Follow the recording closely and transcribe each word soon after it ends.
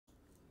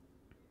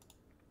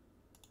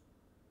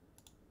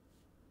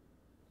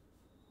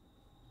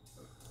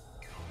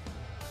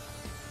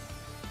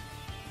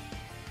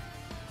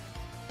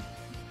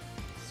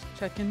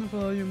checking the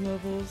volume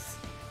levels.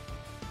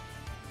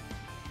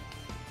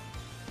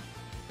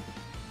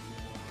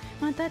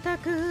 瞬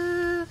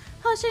く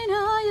星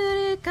の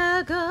ゆり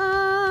かご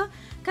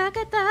か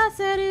けた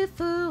セリ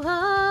フを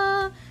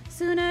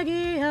つな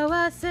ぎ合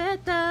わせ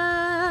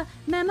た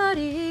メモ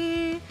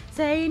リー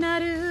聖な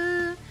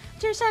る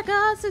注射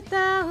が伝う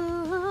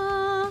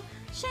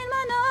神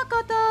話の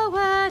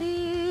断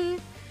り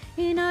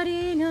祈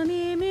りの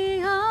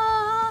耳を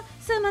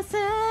澄ませ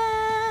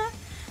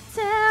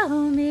Tell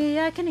me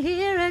I can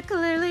hear it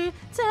clearly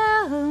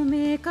Tell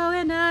me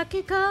声な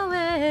き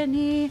声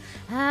に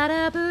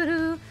荒ぶ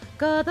る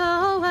鼓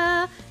動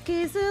は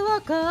傷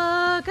を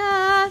焦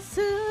が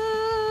す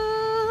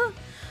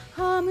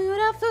ほむ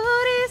ら降り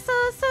注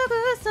ぐ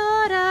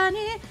空に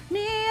匂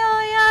い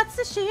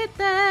移し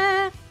て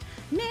乱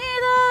れ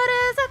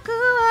咲く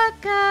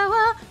赤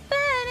は紅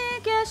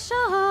化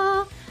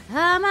粧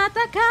あま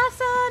た重な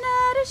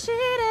る試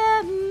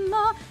練も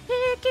生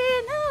き抜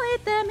い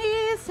てみ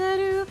せ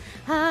る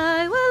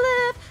I will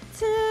live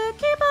to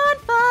keep on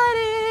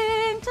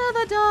fighting to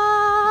the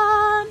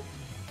dawn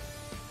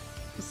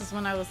This is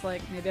when I was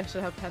like, maybe I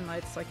should have pen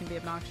lights so I can be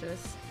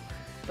obnoxious.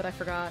 But I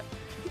forgot.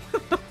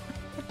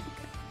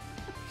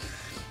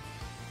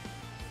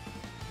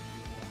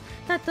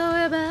 例え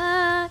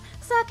ば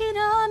先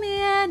の見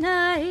え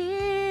ない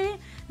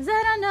ゼ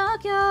ロの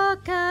境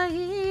界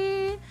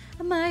迷い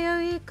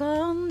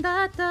込ん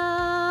だと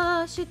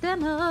して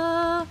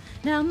も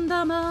何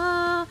度も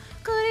繰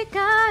り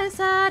返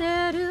さ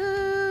れ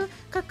る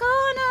過去の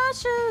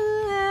終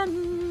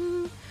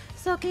焉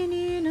先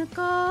に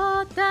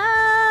残った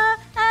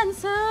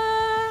answer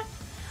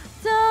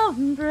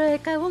Don't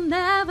break, I will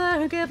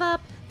never give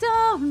up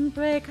Don't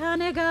break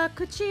羽が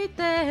朽ち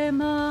て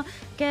も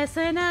消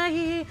せな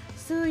い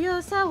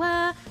強さ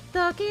は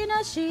時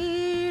の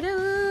し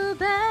る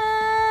べは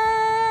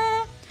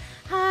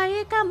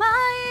い構い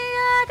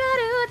上が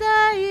る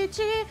大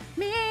地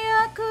身を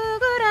く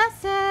ぐら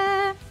せ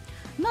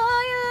燃ゆる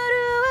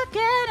わけ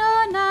の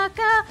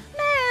中目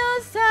を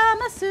覚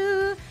ま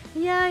す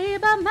刃交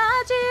わる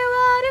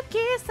木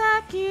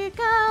先交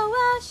わ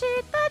し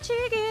たち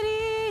ぎ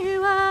り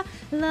は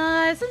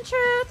Lies and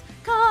truth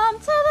come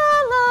to the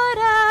light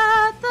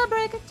at the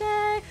break of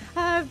day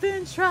I've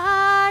been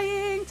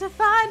trying to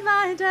find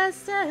my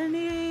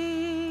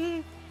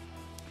destiny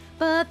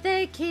But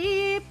they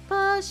keep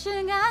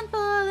pushing and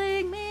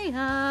pulling me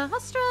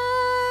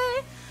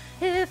astray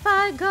If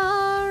I go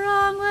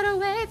wrong what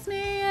awaits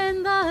me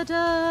in the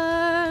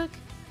dark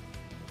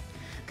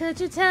Could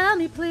you tell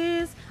me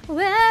please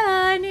where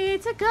I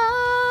need to go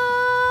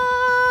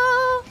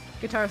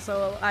Guitar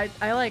solo. I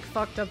like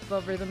fucked up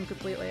the rhythm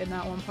completely in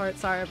that one part.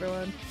 Sorry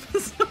everyone.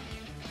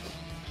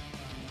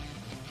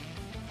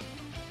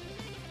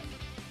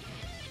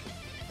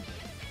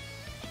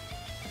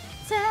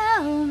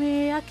 Tell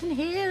me I can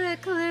hear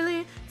it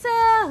clearly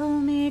Tell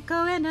me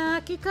声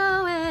なき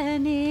声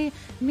に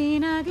み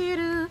なぎ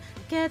る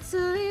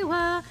決意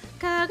は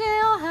影を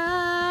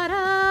晴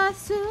ら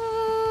す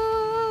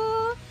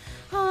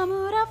ほ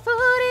むら降り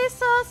注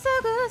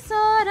ぐ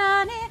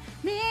空に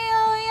身をや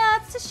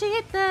つし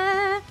て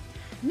乱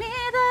れ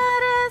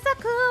咲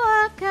く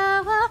赤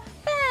は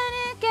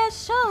紅化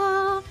粧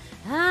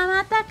あ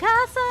また重な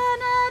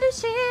る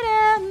試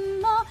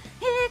練も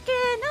生き抜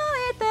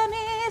いてみ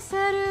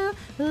せる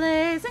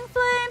Blazing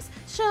flames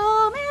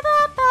show me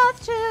the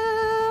path to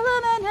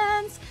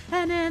luminance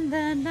and in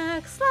the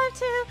next life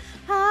too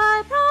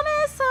I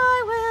promise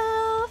I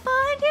will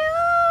find you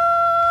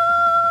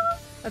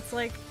That's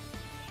like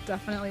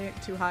definitely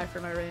too high for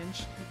my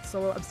range.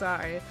 So I'm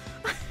sorry.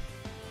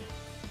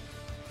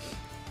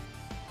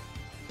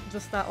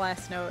 Just that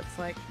last note, it's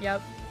like,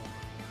 yep,